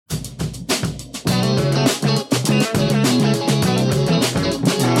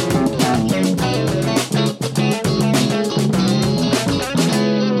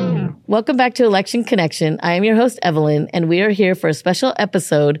Welcome back to Election Connection. I am your host, Evelyn, and we are here for a special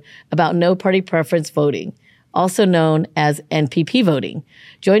episode about no party preference voting, also known as NPP voting.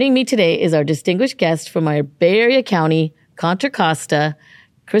 Joining me today is our distinguished guest from our Bay Area County, Contra Costa,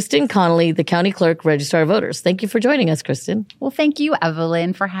 Kristen Connolly, the County Clerk, Registrar of Voters. Thank you for joining us, Kristen. Well, thank you,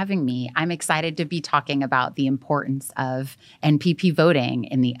 Evelyn, for having me. I'm excited to be talking about the importance of NPP voting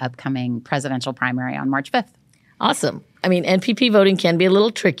in the upcoming presidential primary on March 5th. Awesome. I mean, NPP voting can be a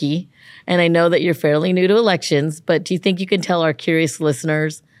little tricky, and I know that you're fairly new to elections, but do you think you can tell our curious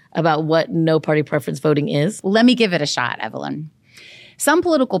listeners about what no party preference voting is? Let me give it a shot, Evelyn. Some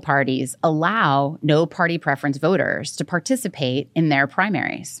political parties allow no party preference voters to participate in their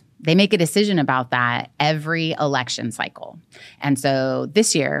primaries. They make a decision about that every election cycle. And so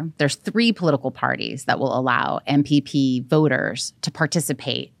this year, there's 3 political parties that will allow NPP voters to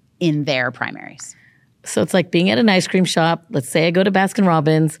participate in their primaries. So it's like being at an ice cream shop. Let's say I go to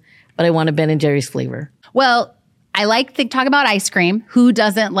Baskin-Robbins, but I want a Ben & Jerry's flavor. Well, I like to talk about ice cream. Who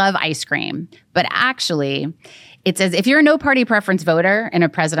doesn't love ice cream? But actually, it says if you're a no party preference voter in a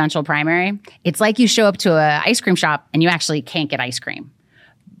presidential primary, it's like you show up to an ice cream shop and you actually can't get ice cream.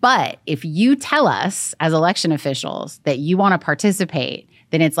 But if you tell us as election officials that you want to participate,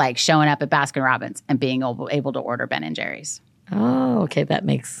 then it's like showing up at Baskin-Robbins and being able to order Ben & Jerry's. Oh, okay. That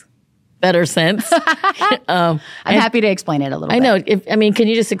makes better sense. I'm happy to explain it a little bit. I know. Can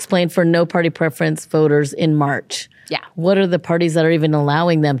you just explain for no party preference voters in March? Yeah. What are the parties that are even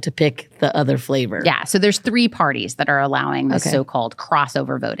allowing them to pick the other flavor? Yeah. So there's 3 parties that are allowing the so-called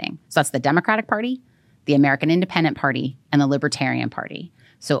crossover voting. So that's the Democratic Party, the American Independent Party, and the Libertarian Party.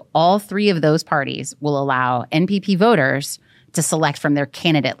 So all 3 of those parties will allow NPP voters to select from their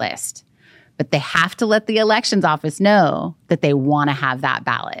candidate list. But they have to let the elections office know that they want to have that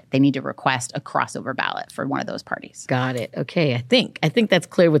ballot. They need to request a crossover ballot for one of those parties. Got it. Okay. I think that's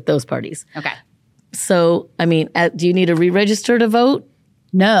clear with those parties. Okay. So, do you need to re-register to vote?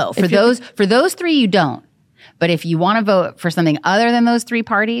 No. For those 3, you don't. But if you want to vote for something other than those 3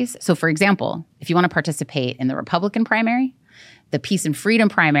 parties, so for example, if you want to participate in the Republican primary, the Peace and Freedom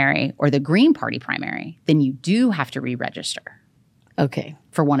primary, or the Green Party primary, then you do have to re-register. Okay.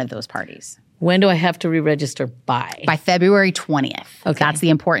 For one of those parties. When do I have to re-register by? By February 20th. Okay. That's the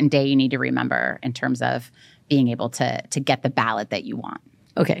important day you need to remember in terms of being able to get the ballot that you want.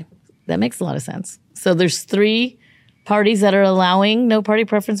 Okay. That makes a lot of sense. So there's 3 parties that are allowing no party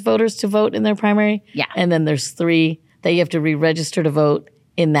preference voters to vote in their primary? Yeah. And then there's 3 that you have to re-register to vote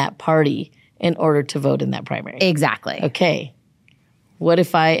in that party in order to vote in that primary. Exactly. Okay. What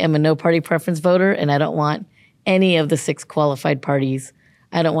if I am a no party preference voter and I don't want any of the 6 qualified parties?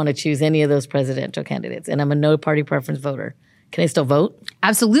 I don't want to choose any of those presidential candidates, and I'm a no party preference voter. Can I still vote?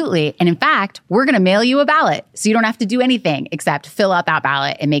 Absolutely. And in fact, we're going to mail you a ballot. So you don't have to do anything except fill out that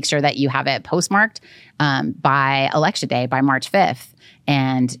ballot and make sure that you have it postmarked by Election Day, by March 5th.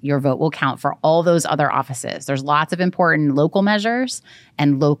 And your vote will count for all those other offices. There's lots of important local measures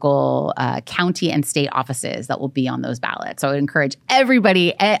and local county and state offices that will be on those ballots. So I would encourage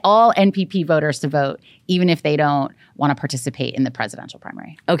everybody, all NPP voters, to vote, even if they don't want to participate in the presidential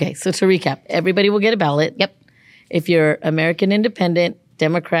primary. Okay, so to recap, everybody will get a ballot. Yep. If you're American Independent,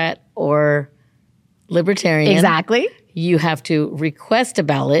 Democrat, or Libertarian. Exactly. You have to request a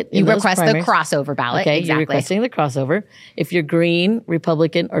ballot. You request the crossover ballot. Okay, exactly. You're requesting the crossover. If you're Green,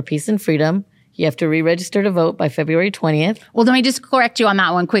 Republican, or Peace and Freedom, you have to re-register to vote by February 20th. Well, let me just correct you on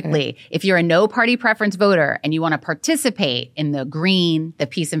that one quickly. Okay. If you're a no party preference voter and you want to participate in the Green, the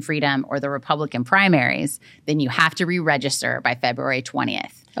Peace and Freedom, or the Republican primaries, then you have to re-register by February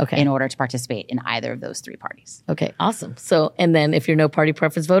 20th. Okay. In order to participate in either of those 3 parties. Okay, awesome. So, and then if you're no party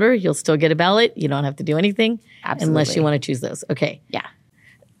preference voter, you'll still get a ballot. You don't have to do anything. Absolutely. Unless you want to choose those. Okay. Yeah.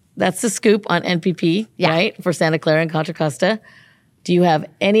 That's the scoop on NPP, right? For Santa Clara and Contra Costa. Do you have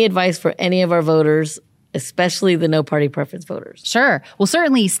any advice for any of our voters, especially the no party preference voters? Sure. Well,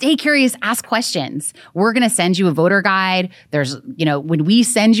 certainly stay curious, ask questions. We're going to send you a voter guide. There's, when we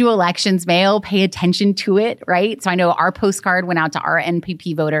send you elections mail, pay attention to it, right? So I know our postcard went out to our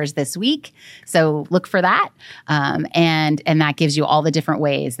NPP voters this week. So look for that. And that gives you all the different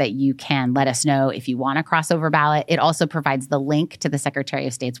ways that you can let us know if you want a crossover ballot. It also provides the link to the Secretary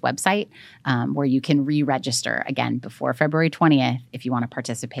of State's website where you can re-register again before February 20th if you want to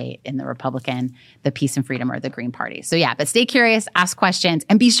participate in the Republican, the Peace and Freedom, or the Green Party. So yeah, but stay curious, ask questions,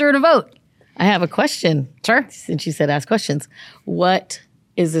 and be sure to vote. I have a question. Sure. Since you said ask questions, what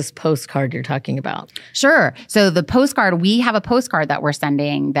is this postcard you're talking about? Sure. So the postcard, we have a postcard that we're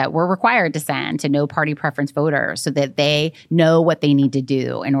sending that we're required to send to no party preference voters so that they know what they need to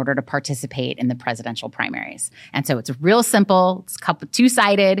do in order to participate in the presidential primaries. And so it's real simple. It's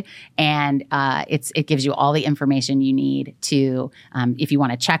two-sided, and it gives you all the information you need to, if you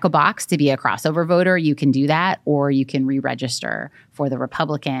want to check a box to be a crossover voter, you can do that, or you can re-register for the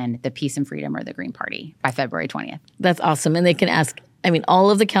Republican, the Peace and Freedom, or the Green Party by February 20th. That's awesome. And they can ask, all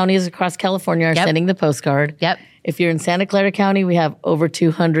of the counties across California are sending the postcard. Yep. If you're in Santa Clara County, we have over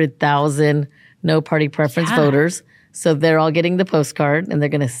 200,000 no party preference voters. So they're all getting the postcard, and they're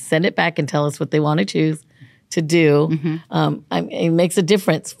going to send it back and tell us what they want to choose to do. It makes a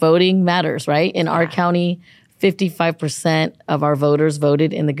difference. Voting matters, right? In our county, 55% of our voters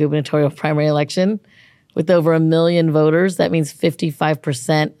voted in the gubernatorial primary election. With over 1 million voters, that means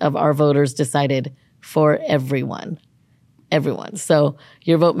 55% of our voters decided for everyone. Everyone. So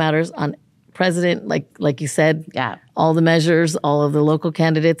your vote matters on president, like you said. Yeah. All the measures, all of the local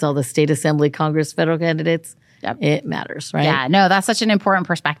candidates, all the state assembly, Congress, federal candidates. Yep. It matters, right? Yeah. No, that's such an important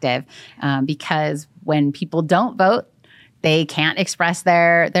perspective because when people don't vote, they can't express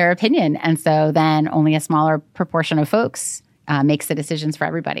their opinion. And so then only a smaller proportion of folks makes the decisions for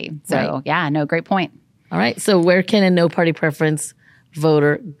everybody. So great point. All right. So where can a no party preference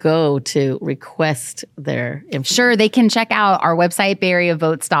voter go to request their information? Sure. They can check out our website,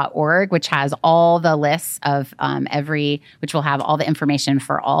 bayareavotes.org, which has all the lists of which will have all the information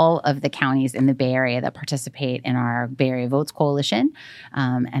for all of the counties in the Bay Area that participate in our Bay Area Votes Coalition.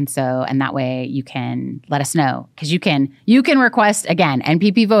 And that way you can let us know, because you can request, again,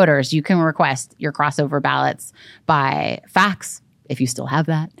 NPP voters, you can request your crossover ballots by fax, if you still have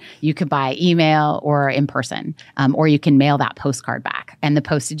that. You could buy email or in person, or you can mail that postcard back, and the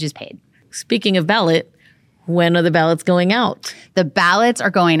postage is paid. Speaking of ballot, when are the ballots going out? The ballots are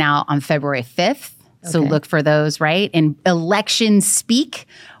going out on February 5th. So look for those, right? In election speak,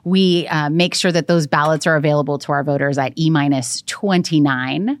 we make sure that those ballots are available to our voters at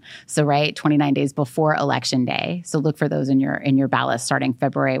E-29. So, 29 days before Election Day. So look for those in your ballots starting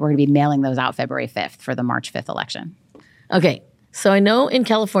February. We're going to be mailing those out February 5th for the March 5th election. Okay. So I know in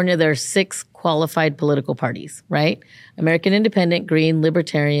California there are 6 qualified political parties, right? American Independent, Green,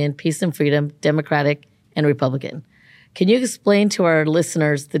 Libertarian, Peace and Freedom, Democratic, and Republican. Can you explain to our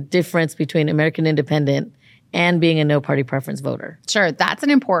listeners the difference between American Independent and being a no party preference voter? Sure. That's an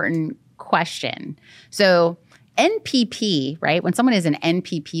important question. So NPP, right? When someone is an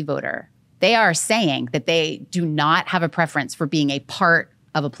NPP voter, they are saying that they do not have a preference for being a part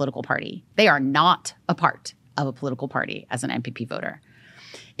of a political party. They are not a part of a political party as an NPP voter.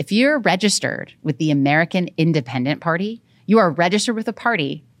 If you're registered with the American Independent Party, you are registered with a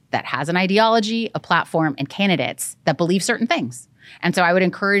party that has an ideology, a platform, and candidates that believe certain things. And so I would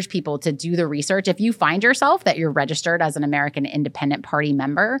encourage people to do the research. If you find yourself that you're registered as an American Independent Party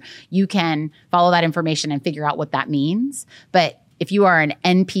member, you can follow that information and figure out what that means. But if you are an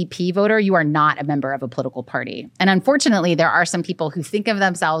NPP voter, you are not a member of a political party. And unfortunately, there are some people who think of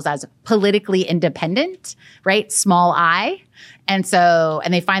themselves as politically independent, right? Small I. And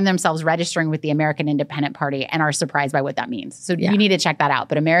they find themselves registering with the American Independent Party and are surprised by what that means. So you need to check that out.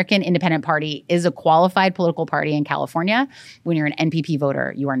 But American Independent Party is a qualified political party in California. When you're an NPP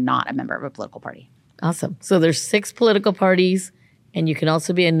voter, you are not a member of a political party. Awesome. So there's 6 political parties, and you can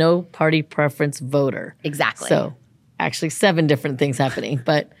also be a no party preference voter. Exactly. So actually 7 different things happening,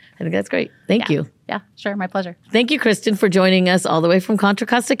 but I think that's great. Thank you. Yeah, sure. My pleasure. Thank you, Kristen, for joining us all the way from Contra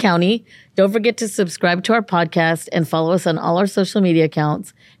Costa County. Don't forget to subscribe to our podcast and follow us on all our social media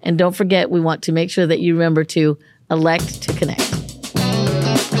accounts. And don't forget, we want to make sure that you remember to elect to connect.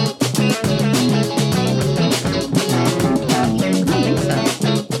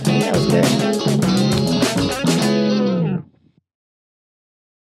 That was good.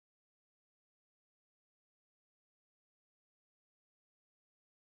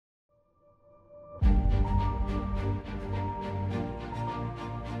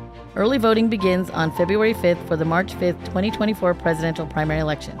 Early voting begins on February 5th for the March 5th, 2024 presidential primary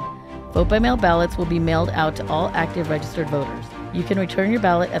election. Vote-by-mail ballots will be mailed out to all active registered voters. You can return your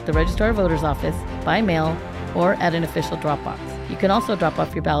ballot at the Registrar of Voters office, by mail, or at an official drop box. You can also drop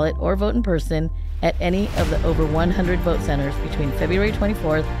off your ballot or vote in person at any of the over 100 vote centers between February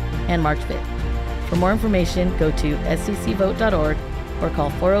 24th and March 5th. For more information, go to sccvote.org or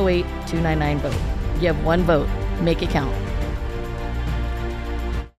call 408-299-VOTE. You have one vote. Make it count.